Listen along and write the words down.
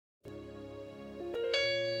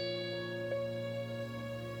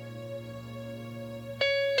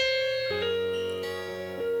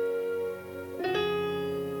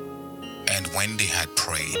when they had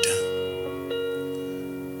prayed,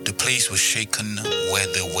 the place was shaken where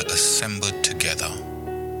they were assembled together,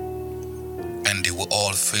 and they were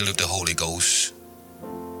all filled with the Holy Ghost,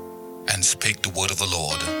 and spake the word of the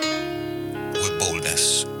Lord with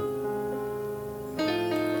boldness.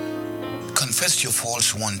 Confess your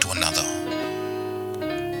faults one to another,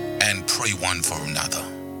 and pray one for another,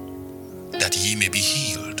 that ye may be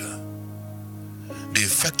healed. The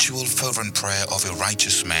effectual fervent prayer of a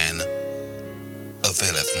righteous man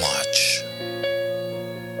availeth much.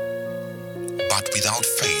 But without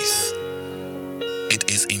faith it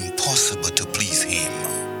is impossible to please him.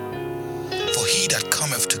 For he that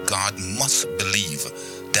cometh to God must believe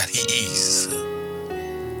that he is,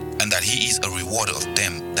 and that he is a rewarder of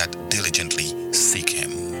them that diligently seek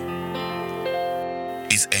him.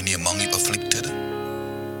 Is any among you afflicted?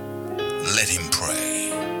 Let him pray.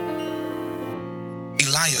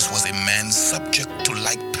 Elias was a man subject to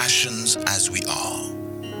like passions as we are,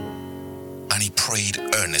 and he prayed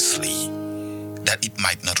earnestly that it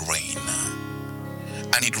might not rain.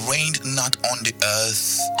 And it rained not on the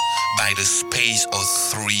earth by the space of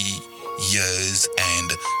 3 years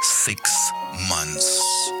and 6 months.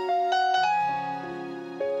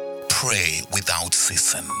 Pray without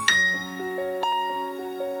ceasing.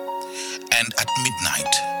 And at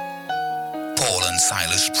midnight, Paul and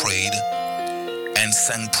Silas prayed and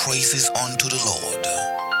sang praises unto the Lord,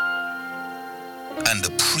 and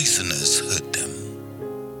the prisoners heard them.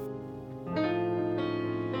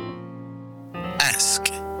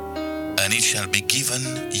 Ask, and it shall be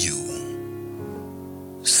given you.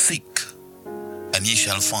 Seek, and ye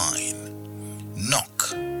shall find.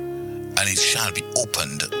 Knock, and it shall be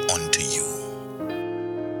opened unto you.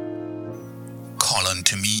 Call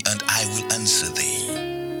unto me, and I will answer thee,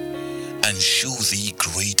 and shew thee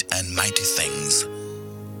great and mighty things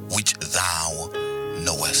which thou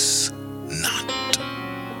knowest not.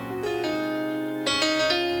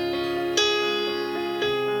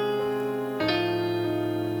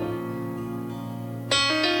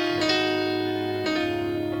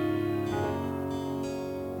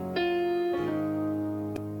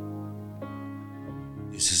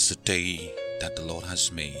 This is the day that the Lord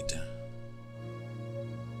has made.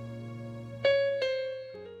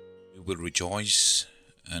 We will rejoice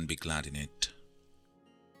and be glad in it.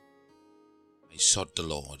 I sought the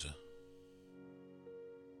Lord,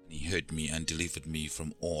 and he heard me and delivered me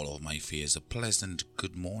from all of my fears. A pleasant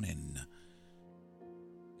good morning,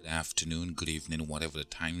 good afternoon, good evening, whatever the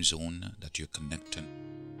time zone that you're connected.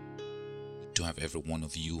 Good to have every one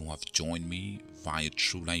of you who have joined me via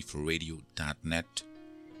TrueLifeRadio.net.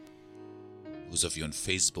 Those of you on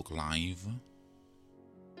Facebook Live,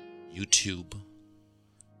 YouTube,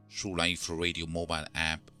 True Life Radio mobile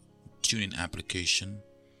app, TuneIn application.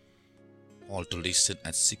 Call to listen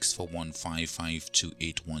at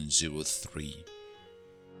 641-552-8103.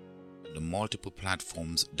 The multiple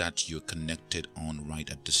platforms that you're connected on right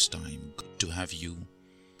at this time. Good to have you.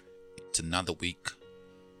 It's another week.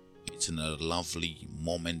 It's another lovely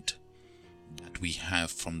moment that we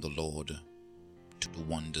have from the Lord to do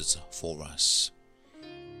wonders for us.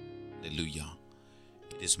 Hallelujah.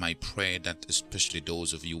 It is my prayer that especially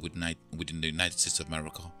those of you within the United States of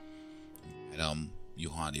America, that you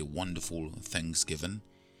had a wonderful Thanksgiving.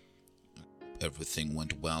 Everything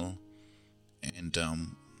went well, and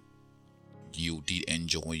you did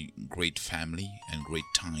enjoy great family and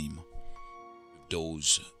great time with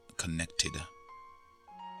those connected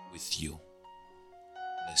with you.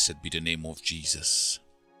 Blessed be the name of Jesus.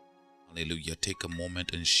 Hallelujah. Take a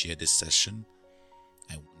moment and share this session.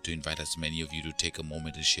 I want to invite as many of you to take a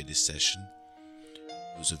moment and share this session.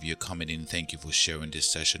 Those of you coming in, thank you for sharing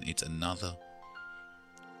this session. It's another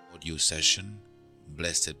audio session.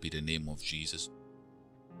 Blessed be the name of Jesus.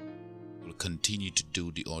 We'll continue to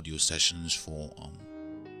do the audio sessions for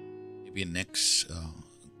maybe next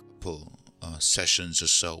couple sessions or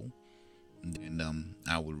so. And then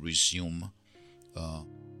I will resume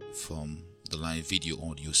from the live video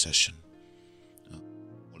audio session.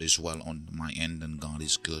 All is well on my end and God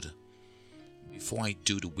is good. Before I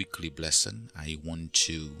do the weekly blessing, I want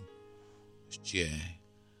to share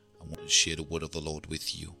the word of the Lord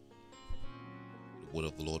with you. The word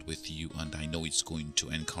of the Lord with you, and I know it's going to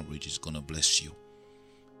encourage, it's going to bless you.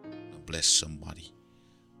 Bless somebody.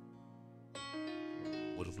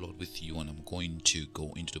 Word of the Lord with you, and I'm going to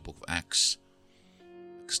go into the book of Acts,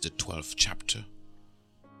 the 12th chapter.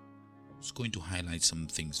 I'm just going to highlight some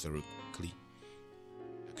things very quickly.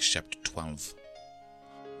 Acts chapter 12.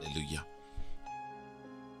 Hallelujah.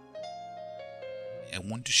 I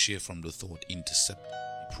want to share from the thought Intercepted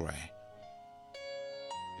prayer.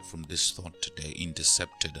 From this thought today,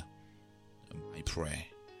 Intercepted by prayer.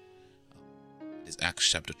 It is Acts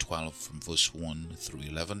chapter 12 from verse 1 through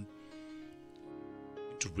 11.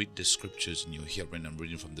 To read the scriptures in your hearing, I'm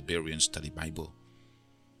reading from the Berean Study Bible.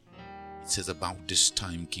 It says, about this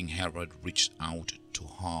time King Herod reached out to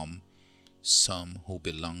harm some who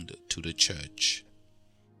belonged to the church.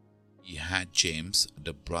 He had James,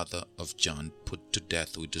 the brother of John, put to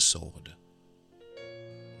death with the sword.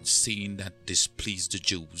 And seeing that this pleased the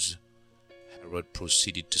Jews, Herod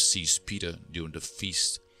proceeded to seize Peter during the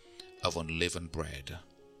feast of unleavened bread.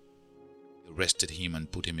 He arrested him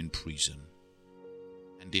and put him in prison,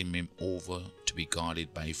 handing him over to be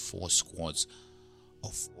guarded by 4 squads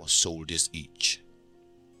of 4 soldiers each.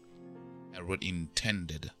 Herod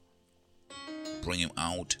intended to bring him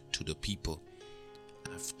out to the people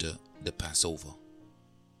after the Passover.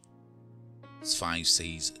 Verse 5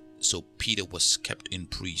 says, so Peter was kept in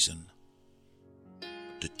prison.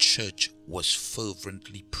 The church was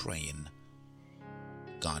fervently praying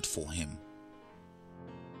God for him.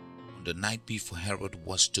 On the night before Herod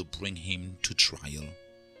was to bring him to trial,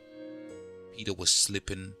 Peter was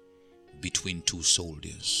sleeping between 2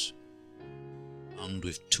 soldiers, armed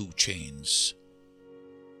with 2 chains,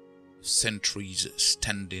 sentries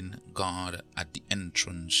standing guard at the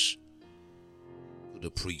entrance to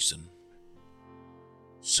the prison.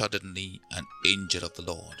 Suddenly an angel of the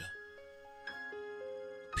Lord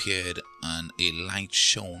appeared and a light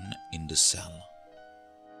shone in the cell.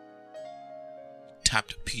 He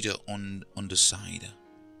tapped Peter on the side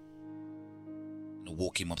and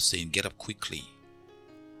woke him up, saying, get up quickly.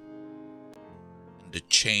 And the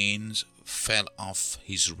chains fell off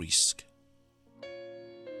his wrist.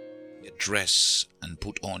 Get dressed and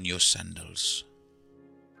put on your sandals.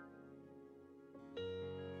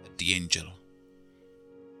 But the angel,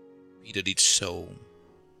 Peter did so.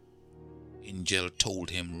 Angel told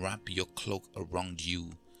him, wrap your cloak around you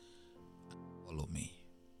and follow me.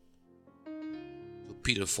 So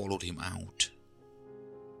Peter followed him out.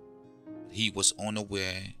 He was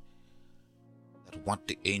unaware that what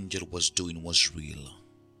the angel was doing was real.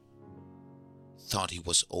 Thought he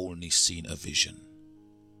was only seeing a vision.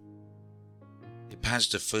 They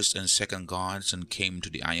passed the first and second guards and came to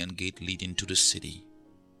the iron gate leading to the city,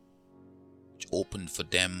 which opened for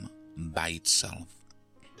them by itself.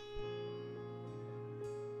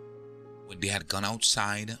 When they had gone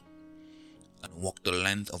outside and walked the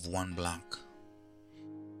length of 1 block,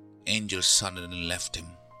 the angel suddenly left him.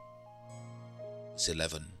 Verse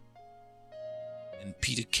 11. And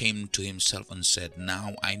Peter came to himself and said,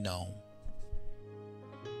 now I know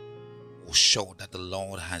for sure that the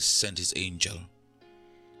Lord has sent his angel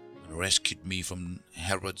and rescued me from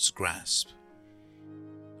Herod's grasp,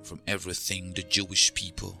 from everything the Jewish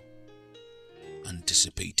people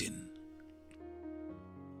anticipating.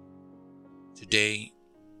 Today,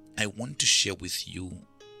 I want to share with you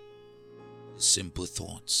simple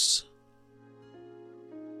thoughts,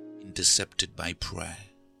 intercepted by prayer.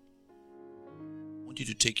 I want you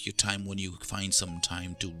to take your time when you find some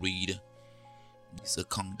time to read this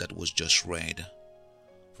account that was just read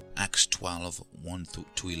from Acts 12, 1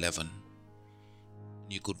 to 11.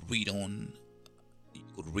 You could read on, you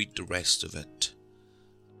could read the rest of it.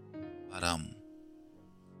 But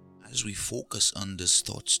as we focus on these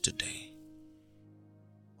thoughts today,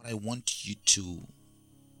 what I want you to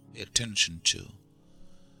pay attention to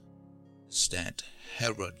is that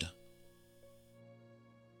Herod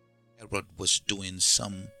was doing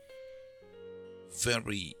some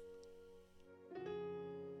very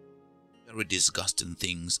disgusting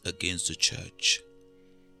things against the church,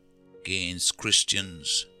 against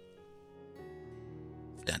Christians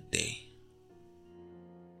of that day.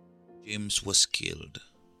 James was killed.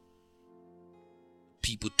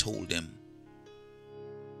 People told him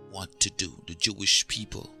what to do. The Jewish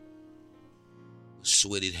people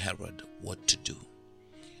persuaded Herod what to do.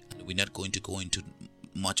 And we're not going to go into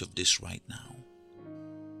much of this right now.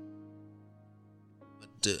 But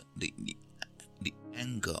the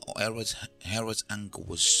anger, or Herod's anger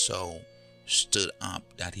was so stirred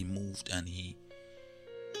up that he moved and he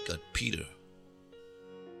got Peter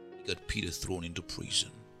thrown into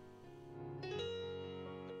prison.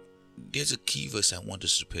 There's a key verse I want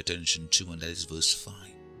us to pay attention to, and that is verse 5.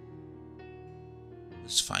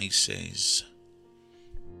 Verse 5 says,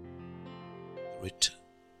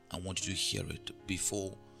 I want you to hear it.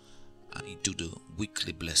 Before I do the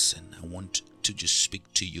weekly blessing, I want to just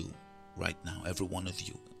speak to you right now, every one of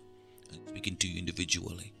you. I'm speaking to you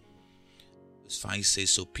individually. Verse 5 says,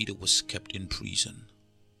 so Peter was kept in prison,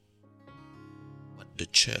 but the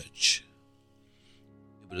church,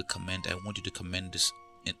 able to comment, I want you to comment this,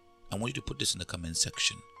 and I want you to put this in the comment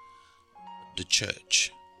section. The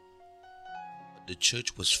church The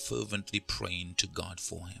church was fervently praying to God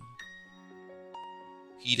for him.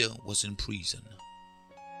 Peter was in prison.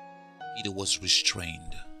 Peter was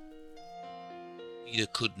restrained. Peter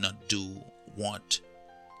could not do what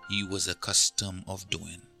he was accustomed of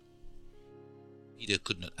doing. Peter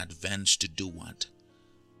could not advance to do what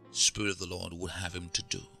the Spirit of the Lord would have him to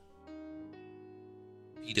do.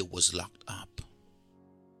 Peter was locked up.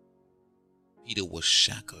 Peter was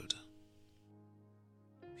shackled.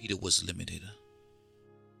 Peter was limited.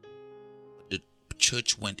 But the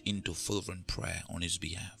church went into fervent prayer on his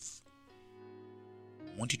behalf.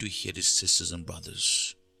 I want you to hear this, sisters and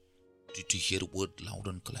brothers. I want you to hear the word loud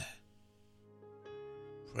and clear.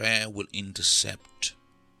 Prayer will intercept.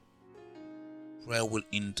 Prayer will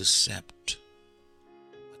intercept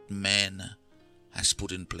what man has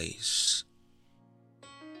put in place.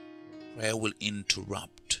 Prayer will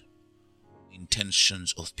interrupt the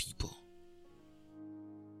intentions of people.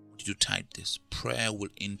 I want you to type this. Prayer will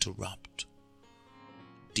interrupt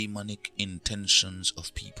demonic intentions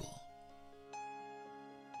of people.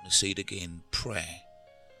 I'm going to say it again. Prayer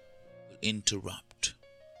will interrupt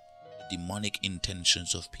the demonic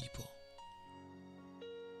intentions of people.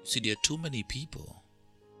 You see, there are too many people,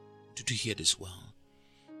 to hear this well,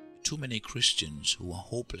 too many Christians who are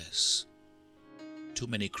hopeless, too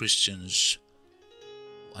many Christians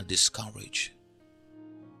who are discouraged,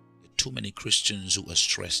 there are too many Christians who are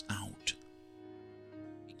stressed out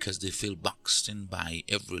because they feel boxed in by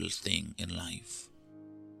everything in life.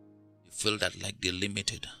 They feel that like they're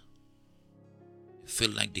limited. They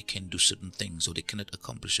feel like they can't do certain things or they cannot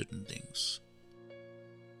accomplish certain things.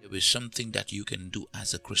 There is something that you can do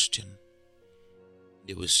as a Christian.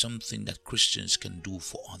 There is something that Christians can do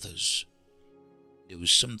for others. There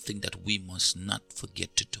is something that we must not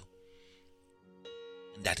forget to do.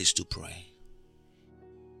 And that is to pray.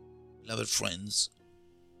 Beloved friends,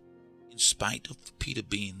 in spite of Peter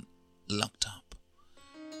being locked up,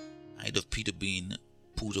 in spite of Peter being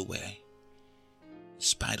put away, in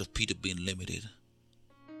spite of Peter being limited,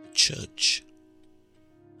 the church,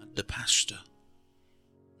 not the pastor,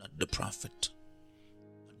 not the prophet,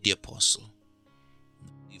 not the apostle,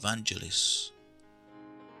 not the evangelist,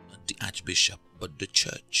 not the archbishop, but the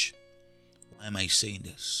church. Why am I saying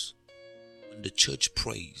this? When the church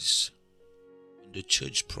prays, the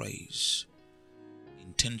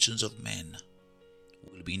intentions of men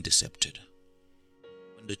will be intercepted.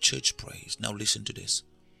 When the church prays, now listen to this.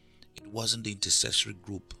 It wasn't the intercessory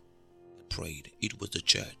group that prayed, it was the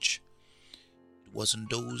church. It wasn't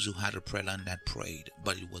those who had a prayer line that prayed,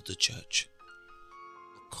 but it was the church.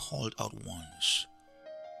 The called out ones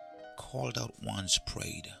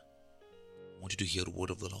prayed. I want you to hear the word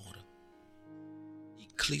of the Lord.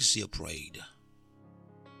 Ecclesia prayed.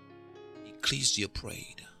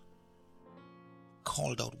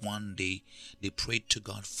 Called out one day, they prayed to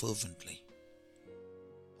God fervently,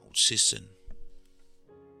 without ceasing,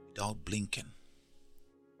 without blinking,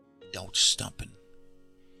 without stopping,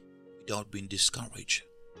 without being discouraged.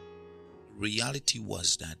 The reality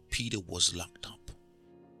was that Peter was locked up.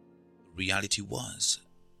 The reality was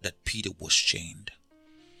that Peter was chained.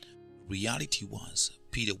 The reality was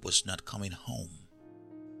Peter was not coming home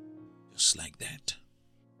just like that.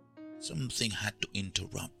 Something had to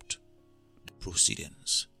interrupt the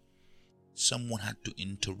proceedings. Someone had to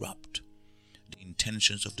interrupt the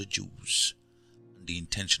intentions of the Jews and the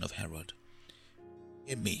intention of Herod.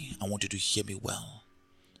 Hear me. I want you to hear me well.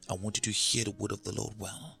 I want you to hear the word of the Lord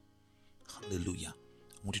well. Hallelujah.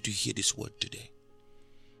 I want you to hear this word today.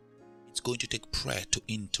 It's going to take prayer to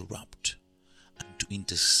interrupt and to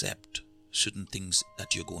intercept certain things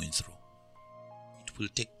that you're going through. It will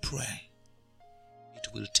take prayer. It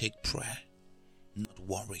will take prayer, not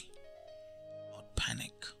worry, not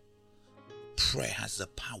panic. Prayer has the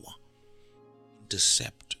power to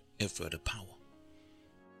intercept every other power.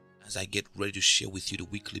 As I get ready to share with you the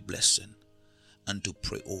weekly blessing and to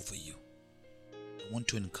pray over you, I want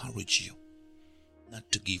to encourage you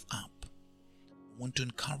not to give up. I want to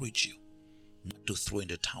encourage you not to throw in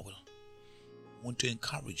the towel. I want to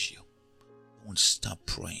encourage you. Don't stop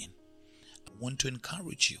praying. I want to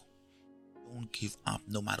encourage you. Don't give up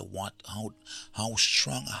no matter what, how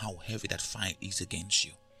strong or how heavy that fight is against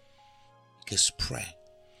you. Because prayer,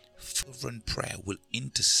 fervent prayer will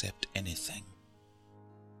intercept anything.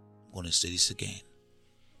 I'm going to say this again.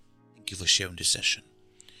 Thank you for sharing this session.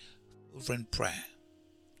 Fervent prayer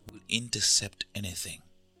will intercept anything.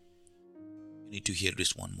 You need to hear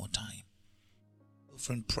this one more time.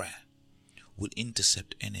 Fervent prayer will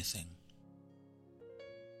intercept anything.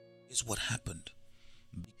 Here's what happened.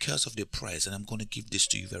 Because of their prayers, and I'm going to give this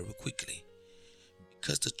to you very quickly.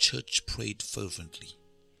 Because the church prayed fervently,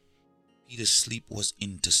 Peter's sleep was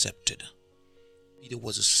intercepted. Peter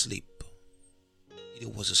was asleep. Peter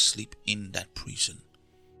was asleep in that prison.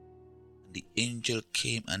 And the angel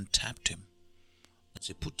came and tapped him and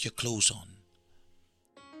said, "Put your clothes on.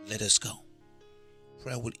 Let us go."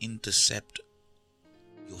 Prayer will intercept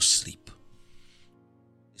your sleep.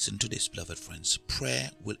 Listen to this, beloved friends.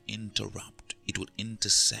 Prayer will interrupt. It will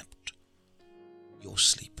intercept your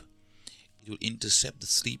sleep. It will intercept the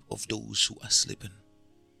sleep of those who are sleeping.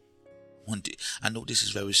 I know this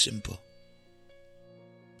is very simple,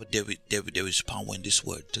 but there is power in this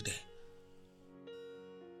word today.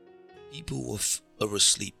 People who are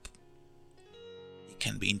asleep, they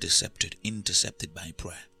can be intercepted by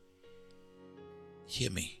prayer.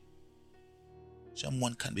 Hear me.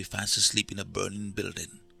 Someone can be fast asleep in a burning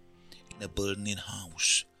building, in a burning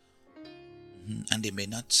house, and they may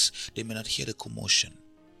not hear the commotion.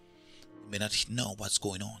 They may not know what's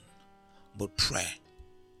going on, but prayer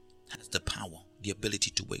has the power, the ability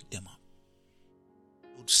to wake them up.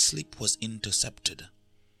 Sleep was intercepted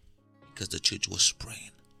because the church was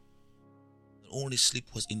praying. Not only sleep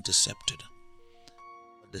was intercepted,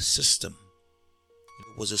 but the system,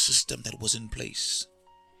 it was a system that was in place.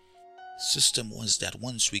 The system was that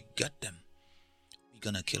once we got them, we're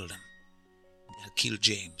gonna kill them. They had killed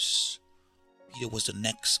James. Peter was the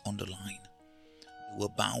next on the line.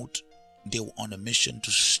 They were on a mission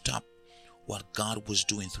to stop what God was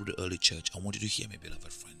doing through the early church. I want you to hear me,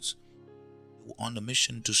 beloved friends. They were on a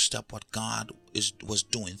mission to stop what God was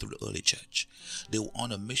doing through the early church. They were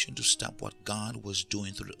on a mission to stop what God was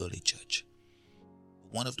doing through the early church.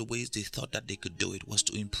 One of the ways they thought that they could do it was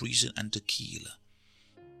to imprison and to kill.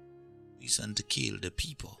 The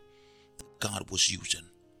people that God was using.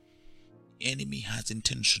 The enemy has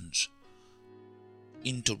intentions to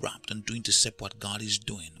interrupt and to intercept what God is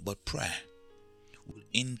doing, but prayer will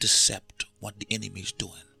intercept what the enemy is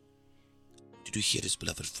doing. Did you hear this,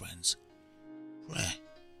 beloved friends? Prayer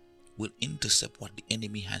will intercept what the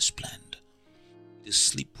enemy has planned. The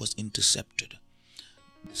sleep was intercepted.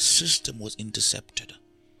 The system was intercepted.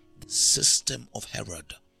 The system of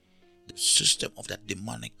Herod, the system of that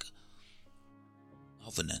demonic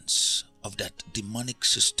governance, of that demonic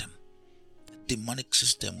system. The demonic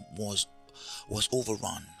system was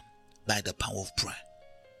overrun by the power of prayer.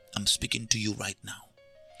 I'm speaking to you right now.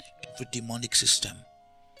 Every demonic system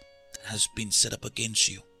that has been set up against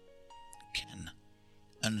you can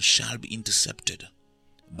and shall be intercepted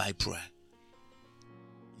by prayer.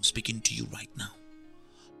 I'm speaking to you right now.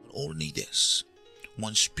 Not only this,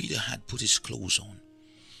 once Peter had put his clothes on,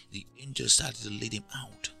 the angel started to lead him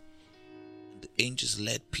out. And the angel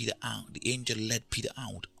led Peter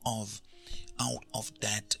out of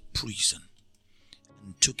that prison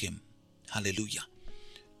and took him, hallelujah,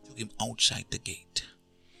 took him outside the gate.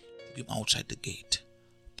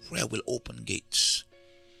 Prayer will open gates.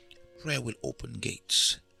 Prayer will open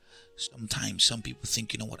gates. Sometimes some people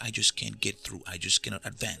think, you know what, I just can't get through. I just cannot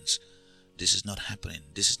advance. This is not happening.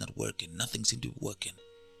 This is not working. Nothing seems to be working.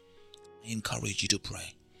 I encourage you to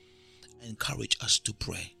pray. I encourage us to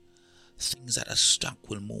pray. Things that are stuck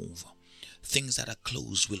will move. Things that are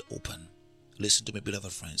closed will open. Listen to me,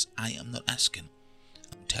 beloved friends. I am not asking.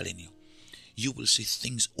 I'm telling you. You will see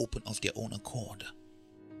things open of their own accord.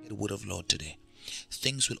 Hear the word of Lord today.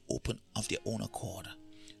 Things will open of their own accord.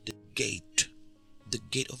 The gate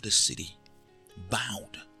of the city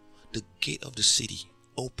bowed. The gate of the city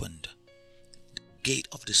opened. The gate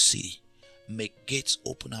of the city. Make gates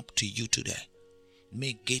open up to you today.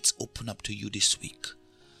 Make gates open up to you this week.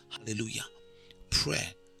 Hallelujah.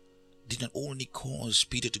 Prayer did not only cause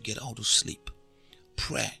Peter to get out of sleep.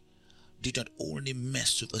 Prayer did not only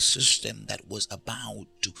mess with a system that was about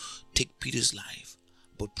to take Peter's life,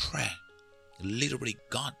 but prayer literally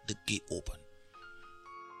got the gate open.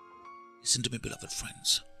 Listen to me, beloved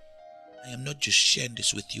friends. I am not just sharing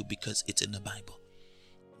this with you because it's in the Bible.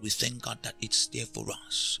 We thank God that it's there for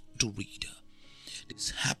us to read.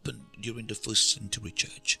 This happened during the first century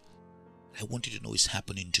church. I want you to know it's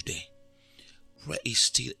happening today. Prayer is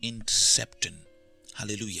still intercepting.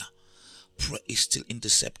 Hallelujah. Prayer is still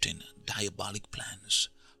intercepting diabolic plans.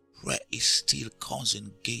 Prayer is still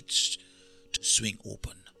causing gates to swing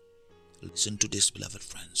open. Listen to this, beloved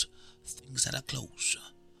friends. Things that are closed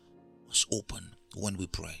must open when we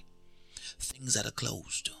pray. Things that are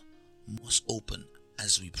closed must open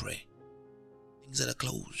as we pray. Things that are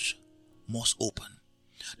closed must open.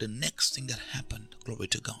 The next thing that happened, glory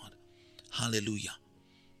to God. Hallelujah.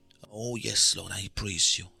 Oh yes, Lord, I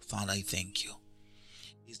praise you. Father, I thank you.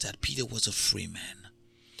 Is that Peter was a free man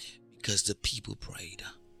because the people prayed.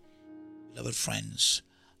 Beloved friends,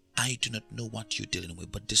 I do not know what you're dealing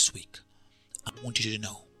with, but this week, I want you to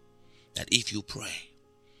know that if you pray,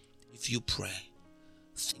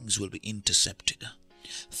 things will be intercepted,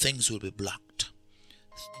 things will be blocked,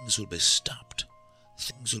 things will be stopped,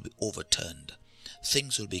 things will be overturned,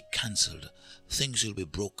 things will be cancelled, things will be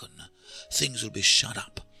broken, things will be shut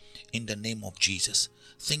up in the name of Jesus.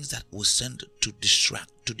 Things that were sent to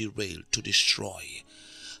distract, to derail, to destroy.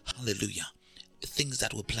 Hallelujah. Things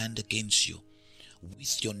that were planned against you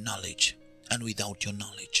with your knowledge and without your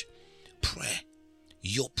knowledge. Prayer,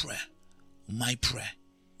 your prayer, my prayer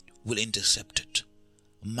will intercept it.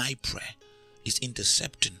 My prayer is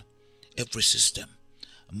intercepting every system.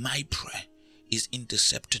 My prayer is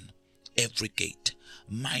intercepting every gate.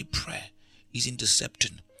 My prayer is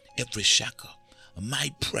intercepting every shackle.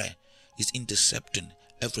 My prayer is intercepting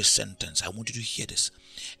every sentence. I want you to hear this.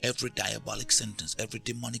 Every diabolic sentence, every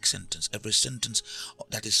demonic sentence, every sentence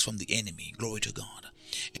that is from the enemy. Glory to God.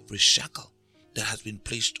 Every shackle that has been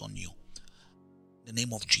placed on you. In the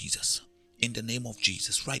name of Jesus. In the name of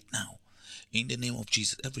Jesus. Right now. In the name of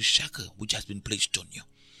Jesus. Every shackle which has been placed on you.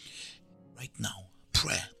 Right now.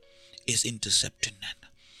 Prayer is intercepting that.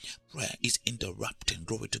 Prayer is interrupting.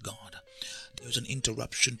 Glory to God. There is an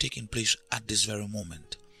interruption taking place at this very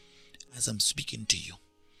moment. As I'm speaking to you,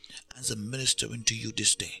 as I'm ministering to you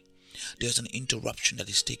this day, there's an interruption that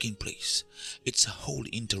is taking place. It's a holy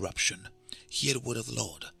interruption. Hear the word of the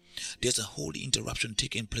Lord. There's a holy interruption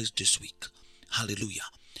taking place this week. Hallelujah.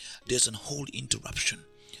 There's a holy interruption.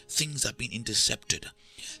 Things are being intercepted.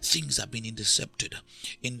 Things are being intercepted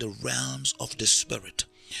in the realms of the spirit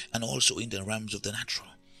and also in the realms of the natural.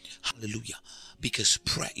 Hallelujah. Because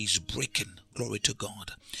prayer is breaking. Glory to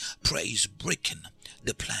God. Prayer is breaking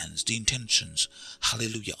the plans, the intentions,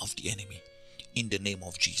 hallelujah, of the enemy. In the name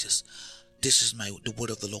of Jesus. This is the word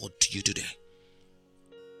of the Lord to you today.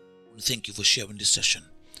 Thank you for sharing this session.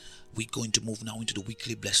 We're going to move now into the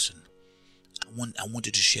weekly blessing. I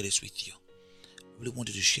wanted to share this with you. I really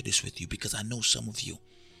wanted to share this with you because I know some of you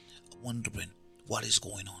are wondering what is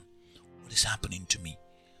going on. What is happening to me?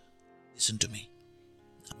 Listen to me.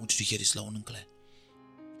 I want you to hear this loud and clear.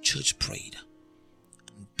 Church prayed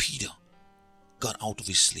and Peter got out of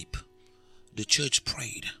his sleep. The church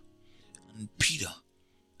prayed and Peter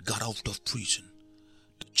got out of prison.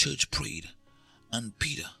 The church prayed and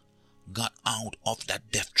Peter got out of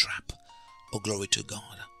that death trap. Oh, glory to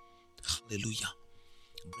God. Hallelujah.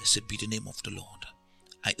 Blessed be the name of the Lord.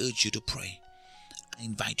 I urge you to pray. I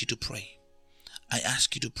invite you to pray. I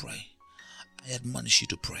ask you to pray. I admonish you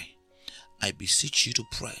to pray. I beseech you to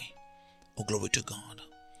pray. Oh, glory to God.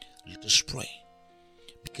 Let us pray.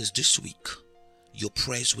 Because this week, your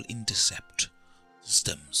prayers will intercept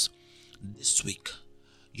systems. This week,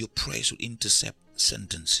 your prayers will intercept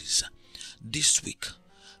sentences. This week,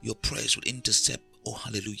 your prayers will intercept, oh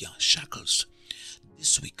hallelujah, shackles.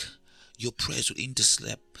 This week, your prayers will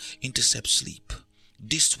intercept sleep.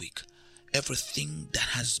 This week, everything that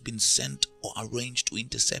has been sent or arranged to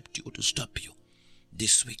intercept you or to stop you.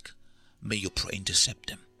 This week, may your prayer intercept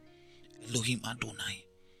them. Elohim Adonai,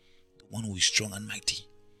 the one who is strong and mighty,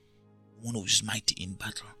 the one who is mighty in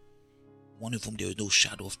battle, one of whom there is no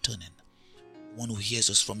shadow of turning, the one who hears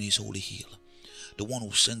us from his holy hill, the one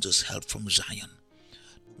who sends us help from Zion,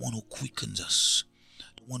 the one who quickens us,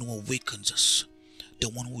 the one who awakens us, the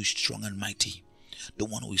one who is strong and mighty, the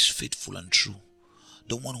one who is faithful and true,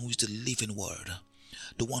 the one who is the living word,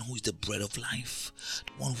 the one who is the bread of life,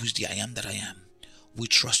 the one who is the I am that I am. We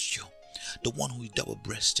trust you. The one who is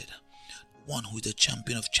double-breasted, the one who is the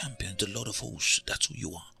champion of champions, the Lord of hosts. That's who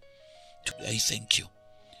you are. Today I thank you.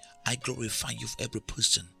 I glorify you for every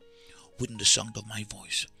person within the sound of my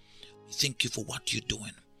voice. I thank you for what you're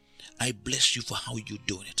doing. I bless you for how you're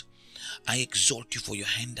doing it. I exalt you for your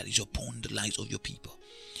hand that is upon the lives of your people.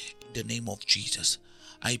 In the name of Jesus,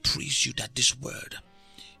 I praise you that this word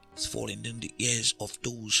is falling in the ears of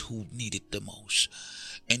those who need it the most.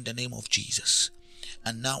 In the name of Jesus.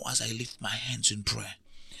 And now as I lift my hands in prayer,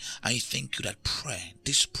 I thank you that prayer,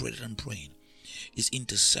 this prayer that I'm praying, is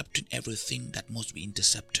intercepting everything that must be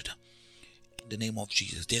intercepted. In the name of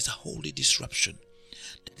Jesus, there's a holy disruption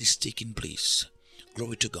that is taking place.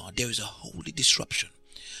 Glory to God. There is a holy disruption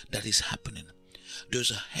that is happening.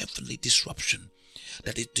 There's a heavenly disruption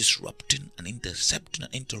that is disrupting and intercepting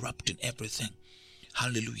and interrupting everything.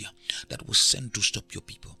 Hallelujah. That was sent to stop your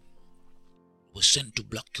people. Was sent to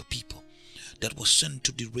block your people. That was sent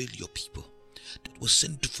to derail your people. That was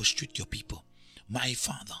sent to frustrate your people. My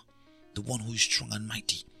Father, the one who is strong and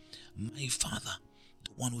mighty. My Father,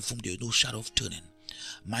 the one with whom there is no shadow of turning.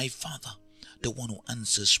 My Father, the one who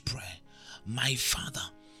answers prayer. My Father,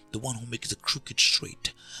 the one who makes the crooked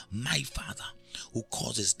straight. My Father, who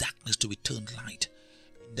causes darkness to be turned light.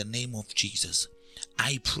 In the name of Jesus,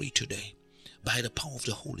 I pray today, by the power of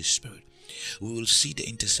the Holy Spirit, we will see the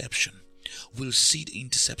interception. We'll see the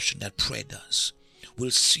interception that prayer does.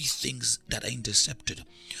 We'll see things that are intercepted.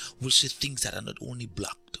 We'll see things that are not only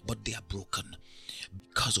blocked, but they are broken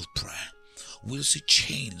because of prayer. We'll see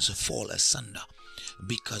chains fall asunder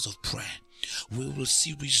because of prayer. We will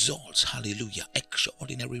see results, hallelujah,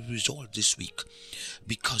 extraordinary results this week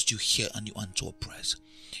because you hear and you answer our prayers.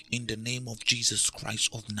 In the name of Jesus Christ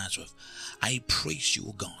of Nazareth, I praise you,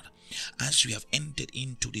 O God, as we have entered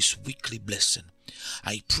into this weekly blessing.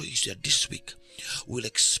 I praise that this week we'll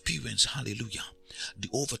experience, hallelujah, the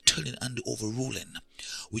overturning and the overruling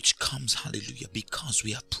which comes, hallelujah, because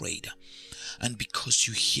we have prayed and because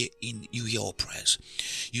you hear our prayers.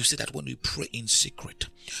 You say that when we pray in secret,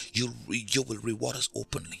 you will reward us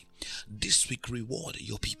openly. This week, reward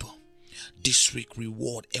your people. This week,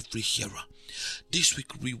 reward every hearer. This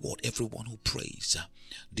week, reward everyone who prays.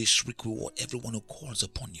 This week, reward everyone who calls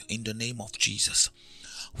upon you. In the name of Jesus,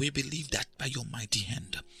 we believe that by your mighty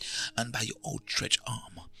hand and by your outstretched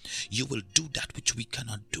arm, you will do that which we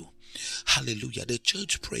cannot do. Hallelujah. The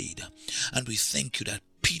church prayed, and we thank you that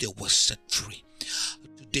Peter was set free.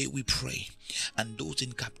 Today we pray, and those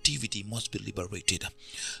in captivity must be liberated.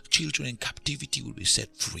 Children in captivity will be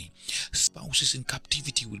set free. Spouses in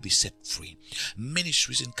captivity will be set free.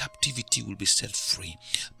 Ministries in captivity will be set free.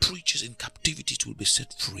 Preachers in captivity will be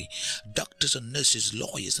set free. Doctors and nurses,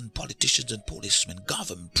 lawyers and politicians and policemen,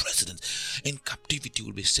 government, presidents in captivity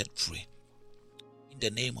will be set free. In the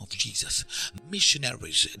name of Jesus,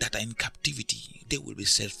 missionaries that are in captivity, they will be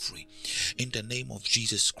set free. In the name of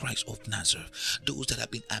Jesus Christ of Nazareth, those that have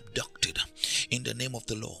been abducted, in the name of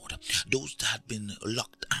the Lord, those that have been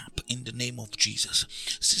locked up, in the name of Jesus,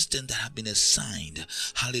 systems that have been assigned,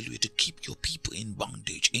 hallelujah, to keep your people in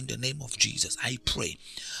bondage, in the name of Jesus, I pray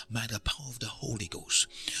by the power of the Holy Ghost,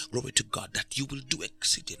 glory to God, that you will do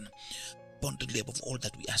exceeding abundantly above all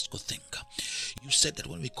that we ask or think. You said that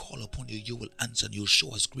when we call upon you, you will answer and you'll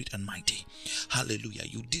show us great and mighty. Hallelujah.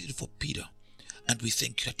 You did it for Peter, and we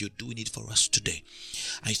thank you that you're doing it for us today.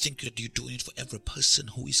 I thank you that you're doing it for every person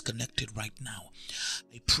who is connected right now.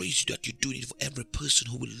 I praise you that you're doing it for every person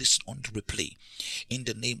who will listen on the replay. In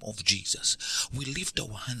the name of Jesus, we lift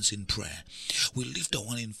our hands in prayer. We lift our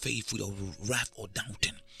hand in faith without wrath or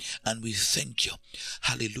doubting. And we thank you,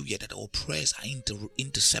 hallelujah, that our prayers are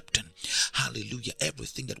intercepting, hallelujah,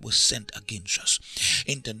 everything that was sent against us.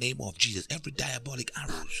 In the name of Jesus, every diabolic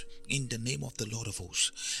arrows, in the name of the Lord of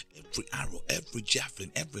hosts, every arrow, every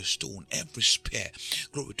javelin, every stone, every spear,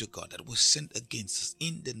 glory to God, that was sent against us,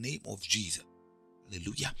 in the name of Jesus.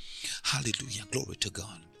 Hallelujah, hallelujah, glory to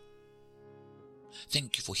God.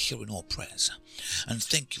 Thank you for hearing our prayers, and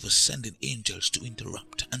thank you for sending angels to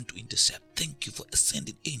interrupt and to intercept. Thank you for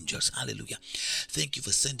sending angels. Hallelujah. Thank you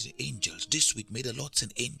for sending angels. This week, may the Lord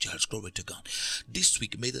send angels. Glory to God. This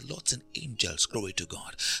week, may the Lord send angels. Glory to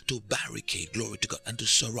God. To barricade. Glory to God. And to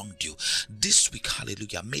surround you. This week,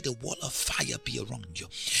 hallelujah. May the wall of fire be around you.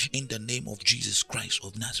 In the name of Jesus Christ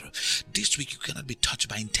of Nazareth. This week, you cannot be touched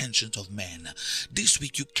by intentions of men. This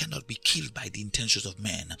week, you cannot be killed by the intentions of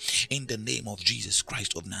men. In the name of Jesus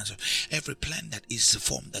Christ of Nazareth. Every plan that is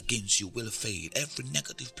formed against you will fail. Every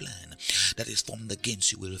negative plan that is formed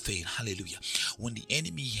against you will fail. Hallelujah. When the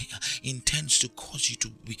enemy intends to cause you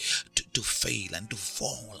to fail and to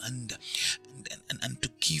fall and to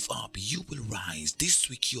give up, you will rise. This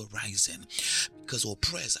week you're rising because our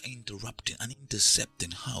prayers are interrupting and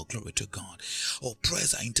intercepting. How? Glory to God. Our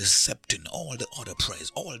prayers are intercepting all the other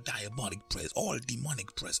prayers, all diabolic prayers, all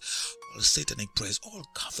demonic prayers, all satanic prayers, all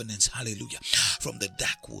covenants. Hallelujah. From the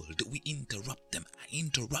dark world, we interrupt them. I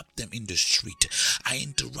interrupt them in the street. I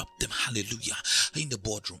interrupt them, hallelujah, in the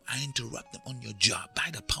boardroom. I interrupt them on your job by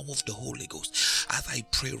the power of the Holy Ghost. As I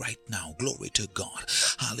pray right now, glory to God,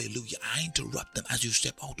 hallelujah. I interrupt them as you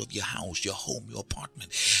step out of your house, your home, your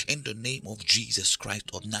apartment, in the name of Jesus Christ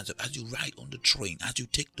of Nazareth. As you ride on the train, as you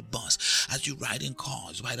take the bus, as you ride in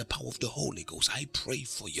cars by the power of the Holy Ghost, I pray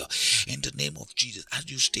for you in the name of Jesus. As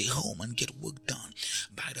you stay home and get work done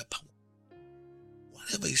by the power,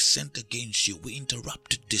 whatever is sent against you, we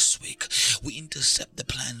interrupt it this week. We intercept the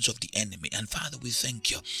plans of the enemy. And Father, we thank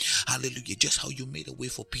you. Hallelujah. Just how you made a way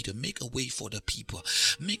for Peter, make a way for the people.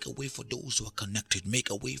 Make a way for those who are connected. Make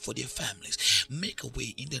a way for their families. Make a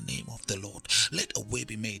way in the name of the Lord. Let a way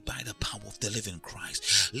be made by the power of the living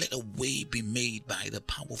Christ. Let a way be made by the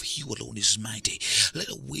power of He alone is mighty. Let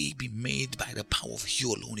a way be made by the power of He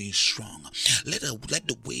alone is strong. Let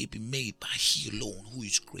the way be made by He alone who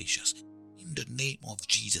is gracious. In the name of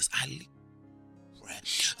Jesus, I pray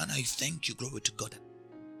and I thank you, glory to God.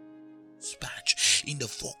 Dispatch in the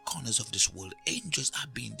four corners of this world. Angels are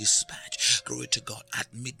being dispatched. Glory to God.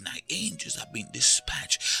 At midnight, angels are being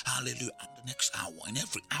dispatched. Hallelujah. And the next hour,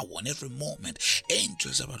 in every moment,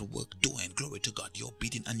 angels are at work doing, glory to God, your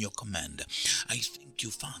bidding and your command. I thank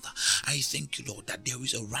you, Father. I thank you, Lord, that there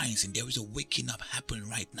is a rising, there is a waking up happening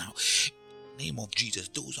right now. Name of Jesus,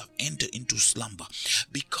 those who have entered into slumber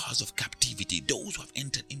because of captivity, those who have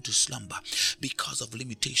entered into slumber because of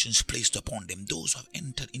limitations placed upon them, those who have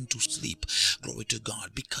entered into sleep, glory to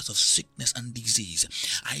God, because of sickness and disease,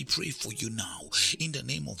 I pray for you now in the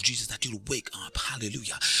name of Jesus that you'll wake up,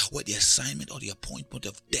 hallelujah, where the assignment or the appointment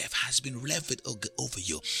of death has been levied over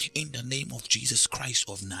you, in the name of Jesus Christ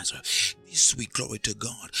of Nazareth. This week, glory to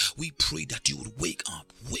God, we pray that you would wake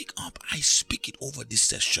up. I speak it over this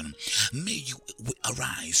session. May you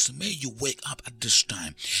arise, may you wake up at this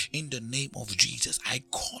time in the name of Jesus. I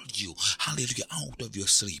called you, hallelujah, out of your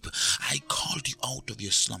sleep. I called you out of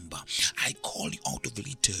your slumber. I called you out of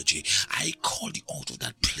lethargy. I called you out of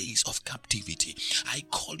that place of captivity. I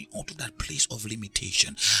called you out of that place of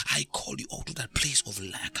limitation. I called you out of that place of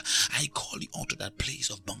lack. I called you out of that place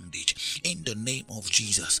of bondage in the name of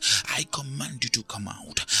Jesus. I command you to come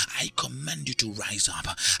out. I command you to rise up.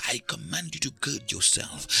 I command you to gird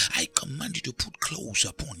yourself. I command you to put clothes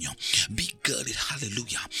upon you. Be girded,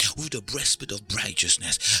 hallelujah, with the breastplate of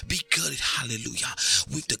righteousness. Be girded, hallelujah,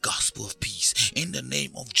 with the gospel of peace. In the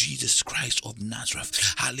name of Jesus Christ of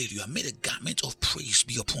Nazareth, hallelujah. May the garment of praise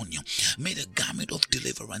be upon you. May the garment of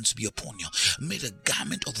deliverance be upon you. May the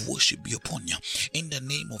garment of worship be upon you. In the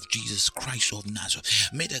name of Jesus Christ of Nazareth,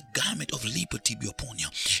 may the garment of liberty be upon you.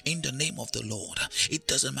 In the name of the Lord, it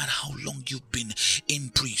doesn't matter how long you've been in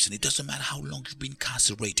prison. It doesn't matter how long you've been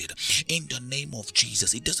incarcerated. In the name of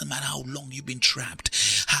Jesus, it doesn't matter how long you've been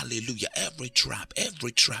trapped. Hallelujah. Every trap,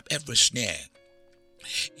 every snare,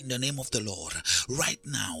 in the name of the Lord, right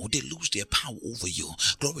now they lose their power over you.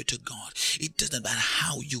 Glory to God. It doesn't matter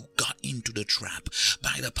how you got into the trap,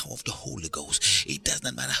 by the power of the Holy Ghost. It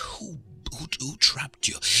doesn't matter who trapped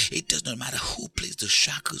you. It does not matter who placed the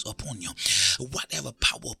shackles upon you. Whatever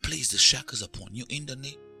power placed the shackles upon you, in the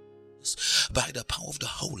name, by the power of the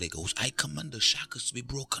Holy Ghost, I command the shackles to be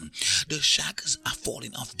broken. The shackles are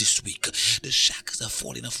falling off this week. The shackles are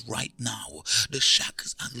falling off right now. The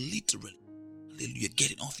shackles are literally, hallelujah,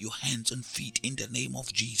 getting off your hands and feet in the name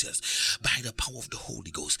of Jesus. By the power of the Holy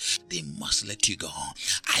Ghost, they must let you go.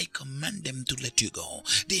 I command them to let you go.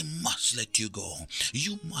 They must let you go.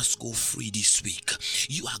 You must go free this week.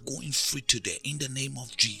 You are going free today in the name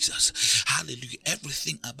of Jesus. Hallelujah.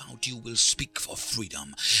 Everything about you will speak for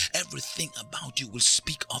freedom. Everything about you will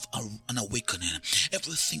speak of an awakening.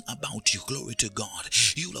 Everything about you, glory to God,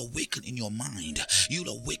 you'll awaken in your mind. You'll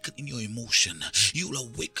awaken in your emotion. You'll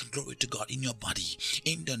awaken, glory to God, in your body.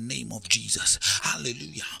 In the name of Jesus.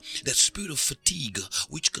 Hallelujah. That spirit of fatigue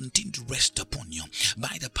which continue to rest upon you,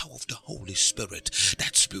 by the power of the Holy Spirit,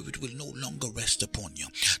 that spirit will no longer rest upon you.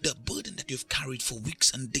 The burden that you've carried for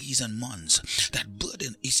weeks and days and months, that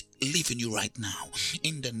burden is leaving you right now.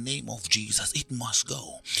 In the name of Jesus, it must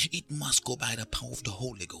go. It must go by the power of the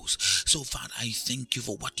Holy Ghost. So Father, I thank you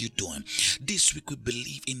for what you're doing. This week we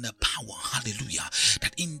believe in the power, hallelujah,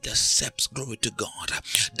 that intercepts, glory to God,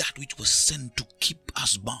 that which was sent to keep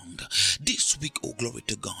us bound. This week, oh glory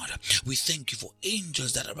to God, we thank you for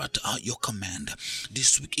angels that are at your command.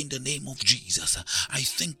 This week, in the name of Jesus, I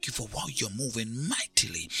thank you for how you're moving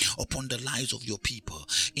mightily upon the lives of your people.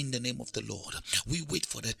 In the name of the Lord, we wait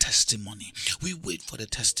for the testimony. We wait for the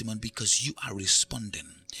testimony because you are responding.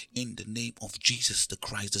 In the name of Jesus the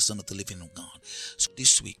Christ, the Son of the living God. So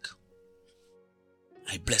this week,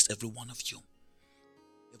 I bless every one of you.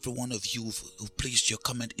 Every one of you who placed your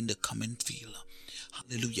comment in the comment field.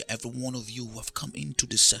 Hallelujah. Every one of you who have come into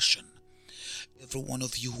this session. Every one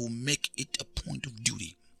of you who make it a point of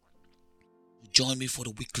duty to join me for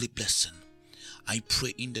the weekly blessing. I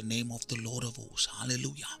pray in the name of the Lord of hosts.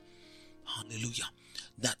 Hallelujah. Hallelujah.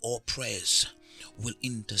 That all prayers will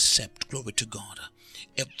intercept, glory to God,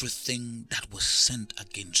 everything that was sent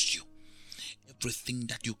against you. Everything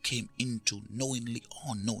that you came into knowingly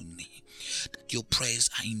or unknowingly, that your prayers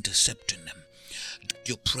are intercepting them. That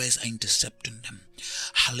your prayers are intercepting them.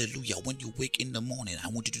 Hallelujah. When you wake in the morning, I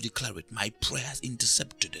want you to declare it. My prayer has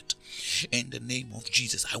intercepted it. In the name of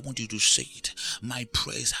Jesus, I want you to say it. My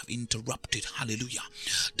prayers have interrupted, hallelujah,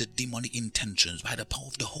 the demonic intentions by the power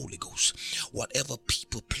of the Holy Ghost. Whatever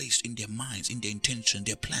people placed in their minds, in their intention,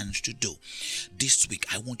 their plans to do this week,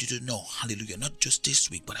 I want you to know, hallelujah, not just this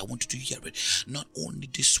week, but I want you to hear it. Not only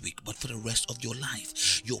this week, but for the rest of your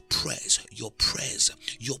life. Your prayers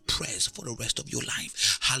for the rest of your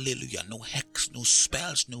life. Hallelujah. No hex, no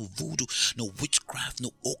spells, no voodoo, no witchcraft,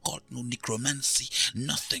 no occult, no necromancy,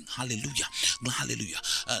 nothing. Hallelujah. Hallelujah.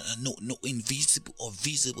 No invisible or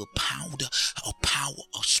visible powder or power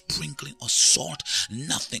or sprinkling or salt.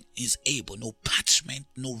 Nothing is able. No parchment,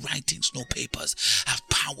 no writings, no papers have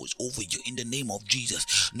powers over you in the name of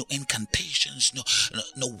Jesus. No incantations,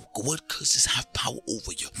 no word curses have power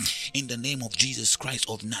over you in the name of Jesus Christ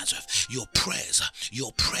of Nazareth. Your prayers,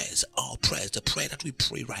 our prayers, the prayer that we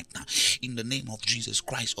pray right now in the name of Jesus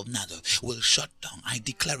Christ of Nazareth will shut down. I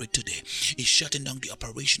declare it today. It's shutting down the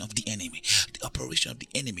operation of the enemy. The operation of the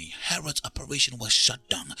enemy, Herod's operation was shut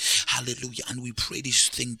down. Hallelujah. And we pray this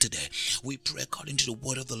thing today. We pray according to the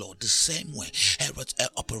word of the Lord. The same way Herod's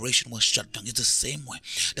operation was shut down, it's the same way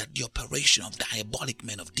that the operation of diabolic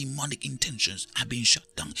men, of demonic intentions have been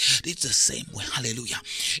shut down. It's the same way. Hallelujah.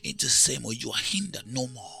 It's the same way. You are hindered no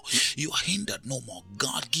more. You are hindered no more.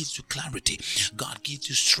 God gives you clarity. God gives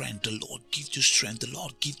you strength. The Lord gives you strength. The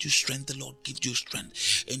Lord gives you strength. The Lord gives you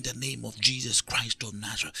strength. In the name of Jesus Christ of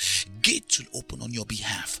Nazareth. Gates will open on your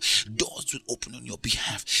behalf. Doors will open on your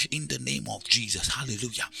behalf. In the name of Jesus.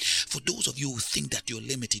 Hallelujah. For those of you who think that you're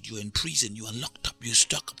limited, you're in prison, you are locked up, you're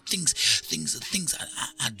stuck up, things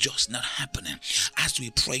are just not happening. As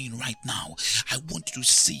we're praying right now, I want you to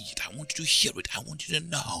see it. I want you to hear it. I want you to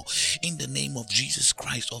know. In the name of Jesus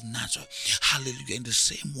Christ of Nazareth. Hallelujah. In the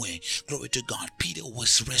same way, glory to God, Peter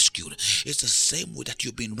was rescued. It's the same way that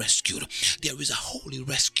you've been rescued. There is a holy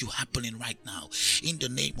rescue happening right now. In the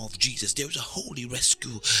name of Jesus, there is a holy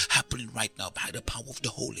rescue happening right now by the power of the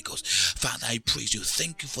Holy Ghost. Father, I praise you.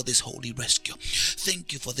 Thank you for this holy rescue.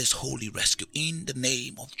 Thank you for this holy rescue. In the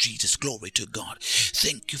name of Jesus, glory to God.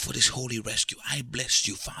 Thank you for this holy rescue. I bless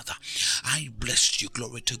you, Father. I bless you.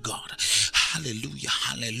 Glory to God. Hallelujah.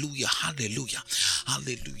 Hallelujah. Hallelujah.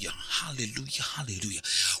 Hallelujah. Hallelujah. Hallelujah.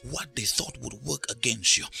 What they thought would work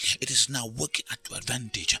against you, it is now working at your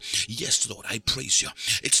advantage. Yes, Lord, I praise you.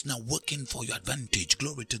 It's now working for your advantage.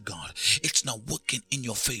 Glory to God. It's now working in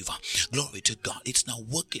your favor. Glory to God. It's now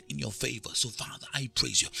working in your favor. So, Father, I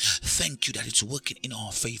praise you. Thank you that it's working in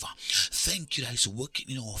our favor. Thank you that it's working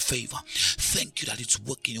in our favor. Thank you that it's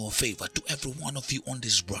working in our favor. To every one of you on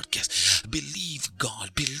this broadcast, believe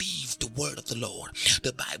God. Believe the word of the Lord.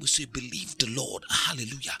 The Bible says, believe the Lord.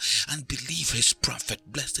 Hallelujah. And believe his prophet.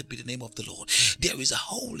 Blessed be the name of the Lord. There is a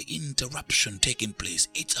holy interruption taking place.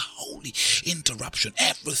 It's a holy interruption.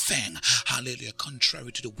 Everything, hallelujah,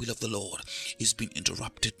 contrary to the will of the Lord is being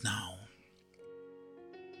interrupted now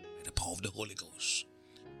by the power of the Holy Ghost.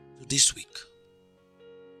 So this week,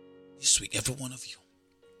 every one of you,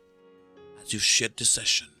 as you've shared the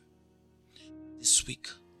session, this week,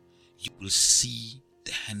 you will see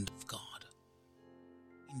the hand of God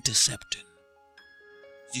intercepting.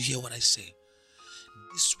 Do you hear what I say?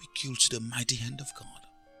 This week, you'll see the mighty hand of God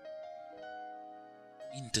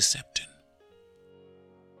intercepting,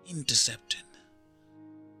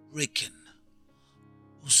 breaking,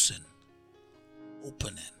 loosing,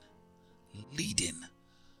 opening, leading,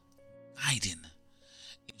 guiding,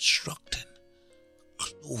 instructing,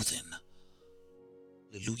 clothing.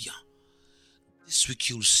 Hallelujah. This week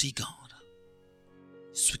you'll see God.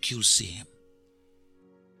 This week you'll see him.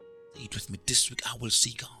 Say it with me. This week I will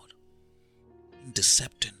see God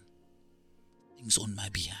intercepting things on my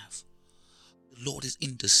behalf. The Lord is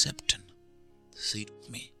intercepting. Say it with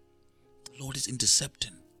me. The Lord is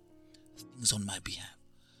intercepting things on my behalf.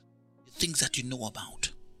 The things that you know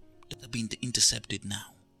about that are being intercepted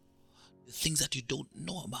now. The things that you don't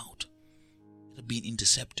know about that are being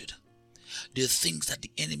intercepted. There are things that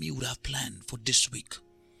the enemy would have planned for this week.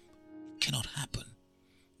 It cannot happen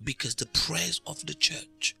because the prayers of the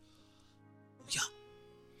church, the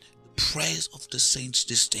prayers of the saints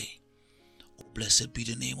this day, oh, blessed be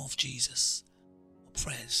the name of Jesus. Our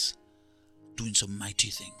prayers doing some mighty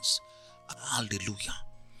things. Hallelujah.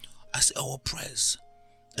 I say our prayers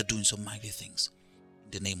are doing some mighty things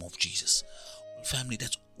in the name of Jesus. Well, family,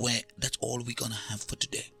 that's all we're gonna have for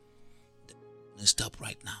today. Let's stop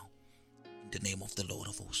right now. In the name of the Lord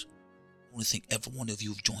of hosts. I want to thank every one of you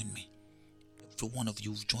who've joined me. Every one of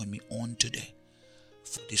you who've joined me on today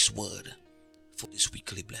for this word, for this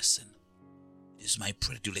weekly blessing. It is my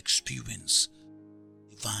prayer that you'll experience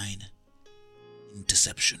divine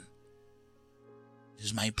interception. It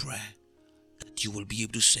is my prayer that you will be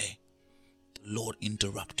able to say, the Lord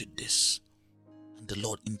interrupted this and the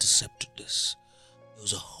Lord intercepted this. There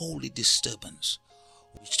was a holy disturbance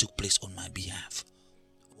which took place on my behalf.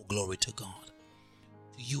 Oh, glory to God.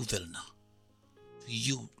 To you, Vilna. To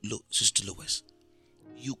you, Sister Lewis.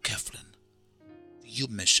 To you, Kathleen. To you,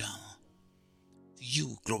 Michelle. To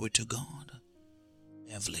you, glory to God.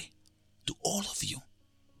 Beverly. To all of you.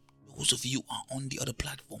 those of you are on the other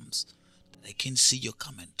platforms that I can see your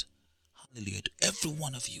comment. Hallelujah. To every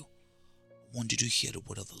one of you, I want you to hear the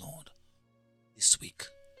word of the Lord. This week,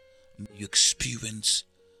 may you experience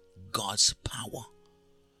God's power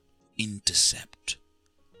to intercept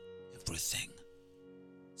everything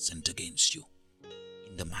sent against you.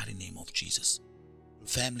 In the mighty name of Jesus.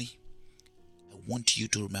 Family, I want you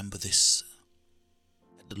to remember this.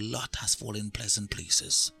 That the lot has fallen in pleasant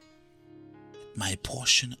places. That my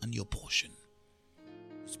portion and your portion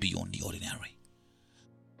is beyond the ordinary.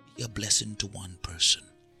 Be a blessing to one person.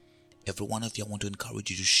 Every one of you, I want to encourage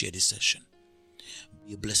you to share this session.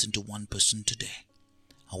 Be a blessing to one person today.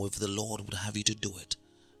 However the Lord would have you to do it,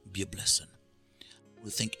 be a blessing. We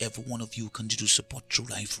thank every one of you who continue to support True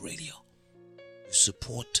Life Radio. Your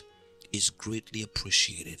support is greatly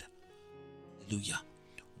appreciated. Hallelujah.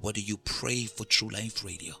 Whether you pray for True Life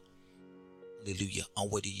Radio, hallelujah, or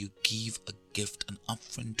whether you give a gift, an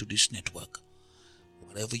offering to this network,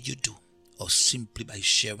 whatever you do, or simply by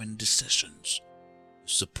sharing the sessions, your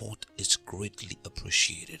support is greatly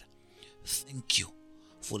appreciated. Thank you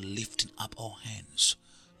for lifting up our hands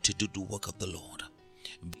to do the work of the Lord,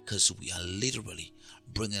 because we are literally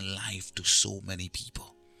bringing life to so many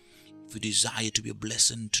people. If you desire to be a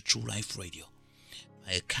blessing to True Life Radio,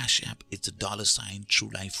 my Cash App is the $ True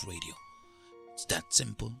Life Radio. It's that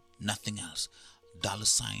simple, nothing else.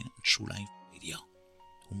 $ True Life Radio.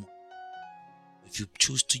 If you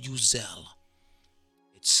choose to use Zelle,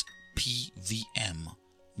 it's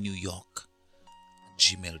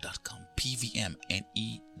pvmnewyork@gmail.com.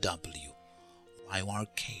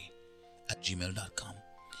 pvmnewyork@gmail.com.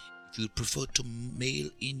 If you prefer to mail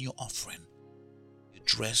in your offering, the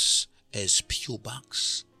address is P.O.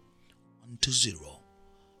 Box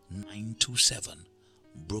 120927,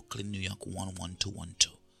 Brooklyn, New York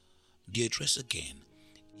 11212. The address again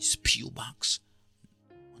is P.O. Box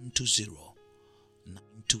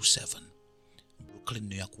 120927, Brooklyn,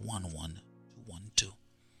 New York 11212.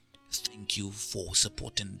 Thank you for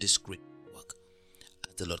supporting this great work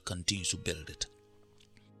as the Lord continues to build it.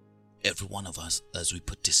 Every one of us as we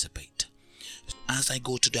participate. As I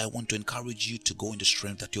go today, I want to encourage you to go in the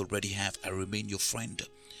strength that you already have. I remain your friend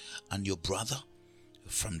and your brother,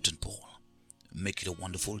 Frampton Paul. Make it a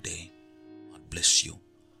wonderful day. God bless you.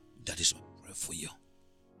 That is my prayer for you.